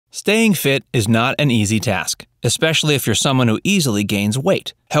Staying fit is not an easy task, especially if you're someone who easily gains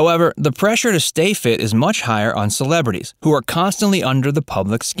weight. However, the pressure to stay fit is much higher on celebrities, who are constantly under the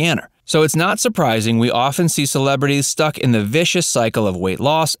public scanner. So it's not surprising we often see celebrities stuck in the vicious cycle of weight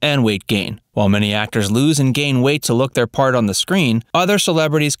loss and weight gain. While many actors lose and gain weight to look their part on the screen, other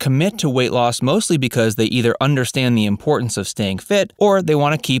celebrities commit to weight loss mostly because they either understand the importance of staying fit or they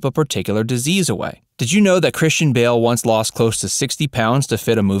want to keep a particular disease away. Did you know that Christian Bale once lost close to 60 pounds to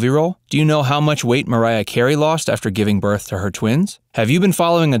fit a movie role? Do you know how much weight Mariah Carey lost after giving birth to her twins? Have you been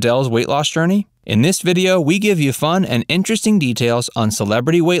following Adele's weight loss journey? In this video, we give you fun and interesting details on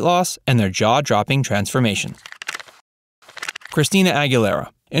celebrity weight loss and their jaw-dropping transformation. Christina Aguilera.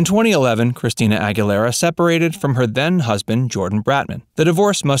 In 2011, Christina Aguilera separated from her then-husband Jordan Bratman. The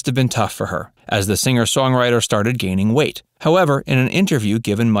divorce must have been tough for her, as the singer-songwriter started gaining weight. However, in an interview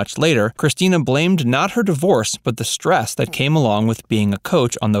given much later, Christina blamed not her divorce but the stress that came along with being a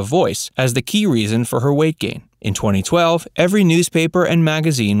coach on The Voice as the key reason for her weight gain. In 2012, every newspaper and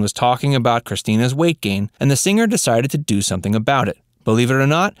magazine was talking about Christina's weight gain, and the singer decided to do something about it. Believe it or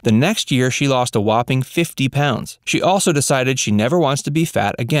not, the next year she lost a whopping 50 pounds. She also decided she never wants to be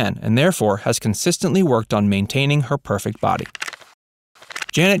fat again and therefore has consistently worked on maintaining her perfect body.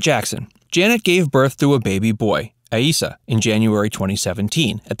 Janet Jackson. Janet gave birth to a baby boy, Aisa, in January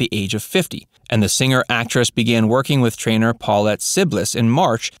 2017 at the age of 50, and the singer-actress began working with trainer Paulette Siblis in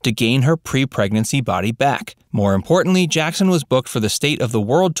March to gain her pre-pregnancy body back. More importantly, Jackson was booked for the State of the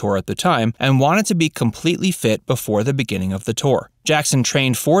World tour at the time and wanted to be completely fit before the beginning of the tour. Jackson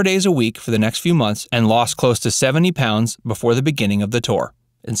trained 4 days a week for the next few months and lost close to 70 pounds before the beginning of the tour.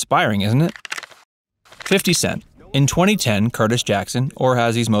 Inspiring, isn't it? 50 Cent. In 2010, Curtis Jackson, or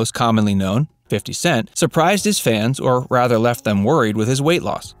as he's most commonly known, 50 Cent, surprised his fans, or rather left them worried with his weight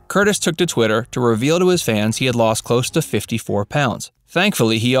loss. Curtis took to Twitter to reveal to his fans he had lost close to 54 pounds.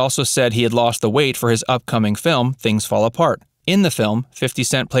 Thankfully, he also said he had lost the weight for his upcoming film, Things Fall Apart. In the film, 50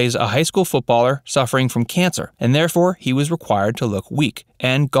 Cent plays a high school footballer suffering from cancer, and therefore he was required to look weak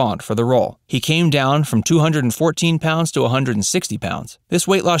and gaunt for the role. He came down from 214 pounds to 160 pounds. This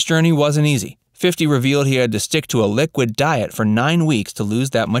weight loss journey wasn't easy. 50 revealed he had to stick to a liquid diet for 9 weeks to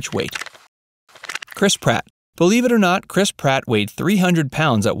lose that much weight. Chris Pratt. Believe it or not, Chris Pratt weighed 300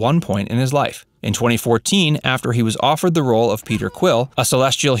 pounds at one point in his life. In 2014, after he was offered the role of Peter Quill, a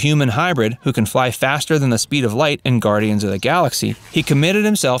celestial human hybrid who can fly faster than the speed of light in Guardians of the Galaxy, he committed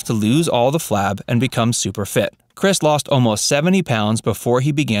himself to lose all the flab and become super fit. Chris lost almost 70 pounds before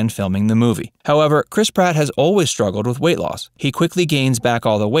he began filming the movie. However, Chris Pratt has always struggled with weight loss. He quickly gains back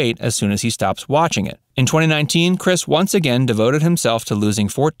all the weight as soon as he stops watching it. In 2019, Chris once again devoted himself to losing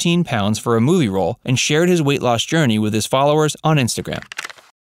 14 pounds for a movie role and shared his weight loss journey with his followers on Instagram.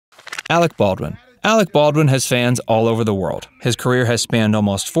 Alec Baldwin. Alec Baldwin has fans all over the world. His career has spanned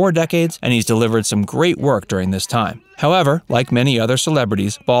almost 4 decades, and he's delivered some great work during this time. However, like many other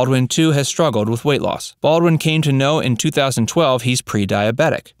celebrities, Baldwin too has struggled with weight loss. Baldwin came to know in 2012 he's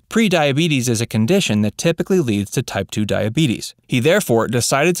pre-diabetic. Pre-diabetes is a condition that typically leads to type 2 diabetes. He therefore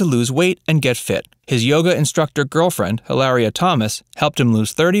decided to lose weight and get fit. His yoga instructor girlfriend, Hilaria Thomas, helped him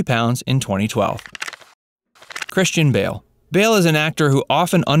lose 30 pounds in 2012. Christian Bale. Bale is an actor who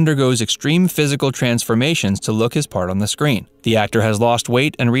often undergoes extreme physical transformations to look his part on the screen. The actor has lost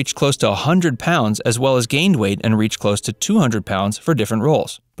weight and reached close to 100 pounds, as well as gained weight and reached close to 200 pounds for different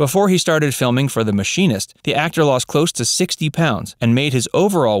roles. Before he started filming for The Machinist, the actor lost close to 60 pounds and made his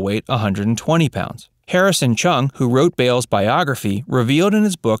overall weight 120 pounds. Harrison Chung, who wrote Bale's biography, revealed in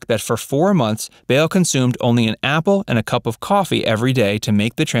his book that for 4 months, Bale consumed only an apple and a cup of coffee every day to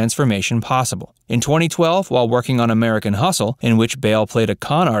make the transformation possible. In 2012, while working on American Hustle, in which Bale played a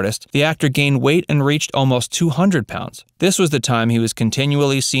con artist, the actor gained weight and reached almost 200 pounds. This was the time he was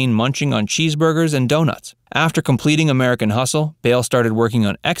continually seen munching on cheeseburgers and donuts. After completing American Hustle, Bale started working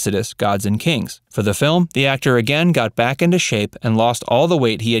on Exodus: Gods and Kings. For the film, the actor again got back into shape and lost all the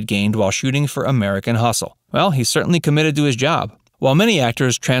weight he had gained while shooting for American Hustle. Well, he's certainly committed to his job. While many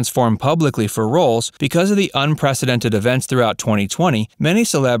actors transform publicly for roles, because of the unprecedented events throughout 2020, many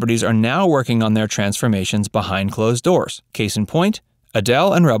celebrities are now working on their transformations behind closed doors. Case in point,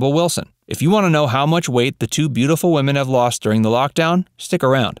 Adele and Rebel Wilson. If you want to know how much weight the two beautiful women have lost during the lockdown, stick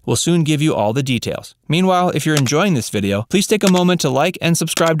around. We'll soon give you all the details. Meanwhile, if you're enjoying this video, please take a moment to like and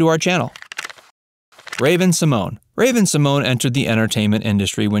subscribe to our channel. Raven-Symoné. Raven-Symoné entered the entertainment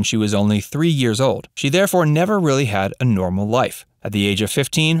industry when she was only 3 years old. She therefore never really had a normal life. At the age of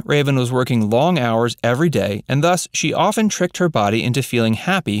 15, Raven was working long hours every day, and thus she often tricked her body into feeling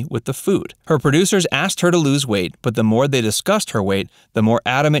happy with the food. Her producers asked her to lose weight, but the more they discussed her weight, the more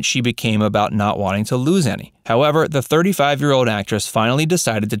adamant she became about not wanting to lose any. However, the 35-year-old actress finally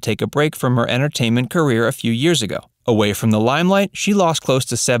decided to take a break from her entertainment career a few years ago. Away from the limelight, she lost close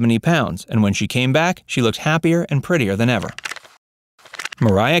to 70 pounds, and when she came back, she looked happier and prettier than ever.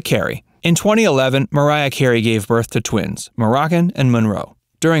 Mariah Carey. In 2011, Mariah Carey gave birth to twins, Moroccan and Monroe.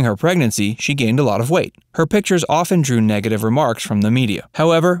 During her pregnancy, she gained a lot of weight. Her pictures often drew negative remarks from the media.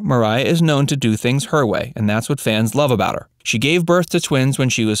 However, Mariah is known to do things her way, and that's what fans love about her. She gave birth to twins when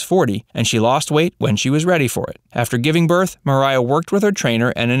she was 40, and she lost weight when she was ready for it. After giving birth, Mariah worked with her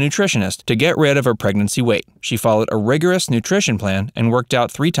trainer and a nutritionist to get rid of her pregnancy weight. She followed a rigorous nutrition plan and worked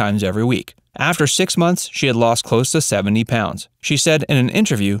out 3 times every week. After 6 months, she had lost close to 70 pounds. She said in an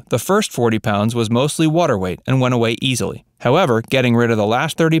interview the first 40 pounds was mostly water weight and went away easily. However, getting rid of the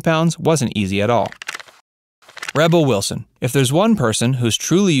last 30 pounds wasn't easy at all. Rebel Wilson. If there's one person who's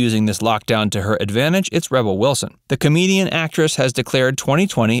truly using this lockdown to her advantage, it's Rebel Wilson. The comedian actress has declared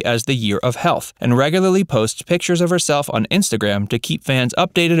 2020 as the year of health and regularly posts pictures of herself on Instagram to keep fans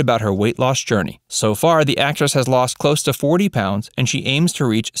updated about her weight loss journey. So far, the actress has lost close to 40 pounds and she aims to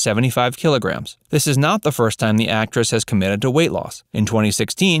reach 75 kilograms. This is not the first time the actress has committed to weight loss. In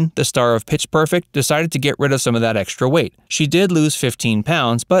 2016, the star of Pitch Perfect decided to get rid of some of that extra weight. She did lose 15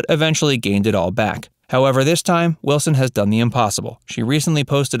 pounds, but eventually gained it all back. However, this time, Wilson has done the impossible. She recently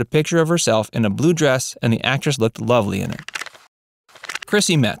posted a picture of herself in a blue dress, and the actress looked lovely in it.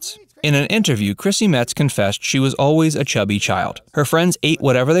 Chrissy Metz. In an interview, Chrissy Metz confessed she was always a chubby child. Her friends ate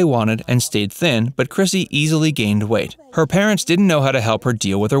whatever they wanted and stayed thin, but Chrissy easily gained weight. Her parents didn't know how to help her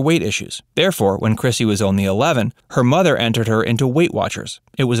deal with her weight issues. Therefore, when Chrissy was only 11, her mother entered her into Weight Watchers.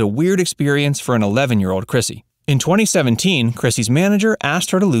 It was a weird experience for an 11-year-old Chrissy. In 2017, Chrissy's manager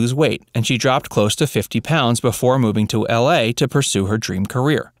asked her to lose weight, and she dropped close to 50 pounds before moving to LA to pursue her dream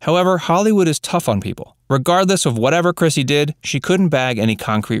career. However, Hollywood is tough on people. Regardless of whatever Chrissy did, she couldn't bag any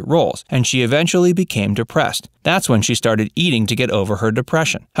concrete roles, and she eventually became depressed. That's when she started eating to get over her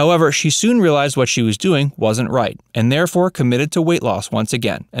depression. However, she soon realized what she was doing wasn't right, and therefore committed to weight loss once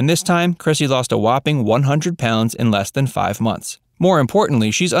again. And this time, Chrissy lost a whopping 100 pounds in less than 5 months. More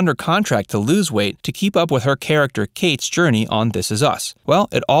importantly, she's under contract to lose weight to keep up with her character Kate's journey on This Is Us. Well,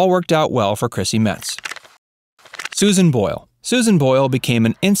 it all worked out well for Chrissy Metz. Susan Boyle. Susan Boyle became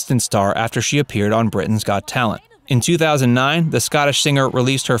an instant star after she appeared on Britain's Got Talent. In 2009, the Scottish singer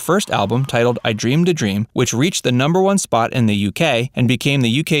released her first album titled I Dreamed a Dream, which reached the #1 spot in the UK and became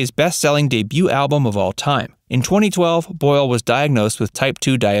the UK's best-selling debut album of all time. In 2012, Boyle was diagnosed with type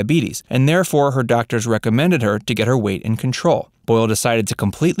 2 diabetes, and therefore her doctors recommended her to get her weight in control. Boyle decided to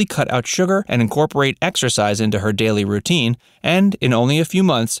completely cut out sugar and incorporate exercise into her daily routine, and in only a few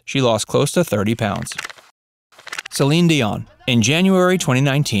months, she lost close to 30 pounds. Celine Dion. In January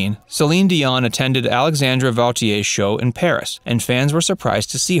 2019, Celine Dion attended Alexandre Vautier's show in Paris, and fans were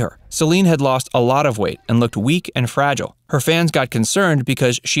surprised to see her. Celine had lost a lot of weight and looked weak and fragile. Her fans got concerned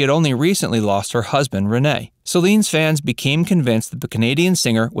because she had only recently lost her husband, René. Celine's fans became convinced that the Canadian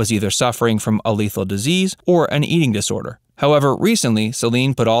singer was either suffering from a lethal disease or an eating disorder. However, recently,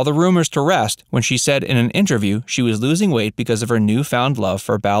 Celine put all the rumors to rest when she said in an interview she was losing weight because of her newfound love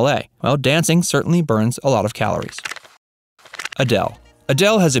for ballet. Well, dancing certainly burns a lot of calories. Adele.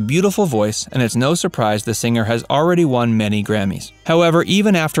 Adele has a beautiful voice, and it's no surprise the singer has already won many Grammys. However,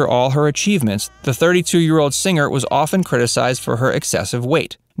 even after all her achievements, the 32-year-old singer was often criticized for her excessive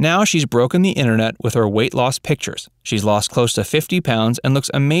weight. Now she's broken the internet with her weight loss pictures. She's lost close to 50 pounds and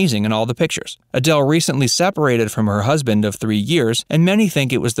looks amazing in all the pictures. Adele recently separated from her husband of 3 years, and many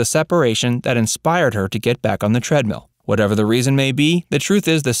think it was the separation that inspired her to get back on the treadmill. Whatever the reason may be, the truth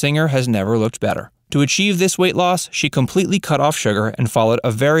is the singer has never looked better. To achieve this weight loss, she completely cut off sugar and followed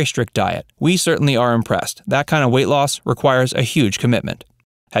a very strict diet. We certainly are impressed. That kind of weight loss requires a huge commitment.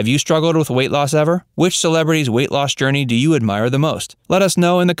 Have you struggled with weight loss ever? Which celebrity's weight loss journey do you admire the most? Let us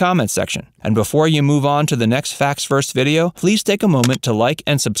know in the comments section. And before you move on to the next Facts First video, please take a moment to like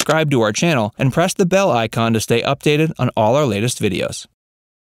and subscribe to our channel and press the bell icon to stay updated on all our latest videos.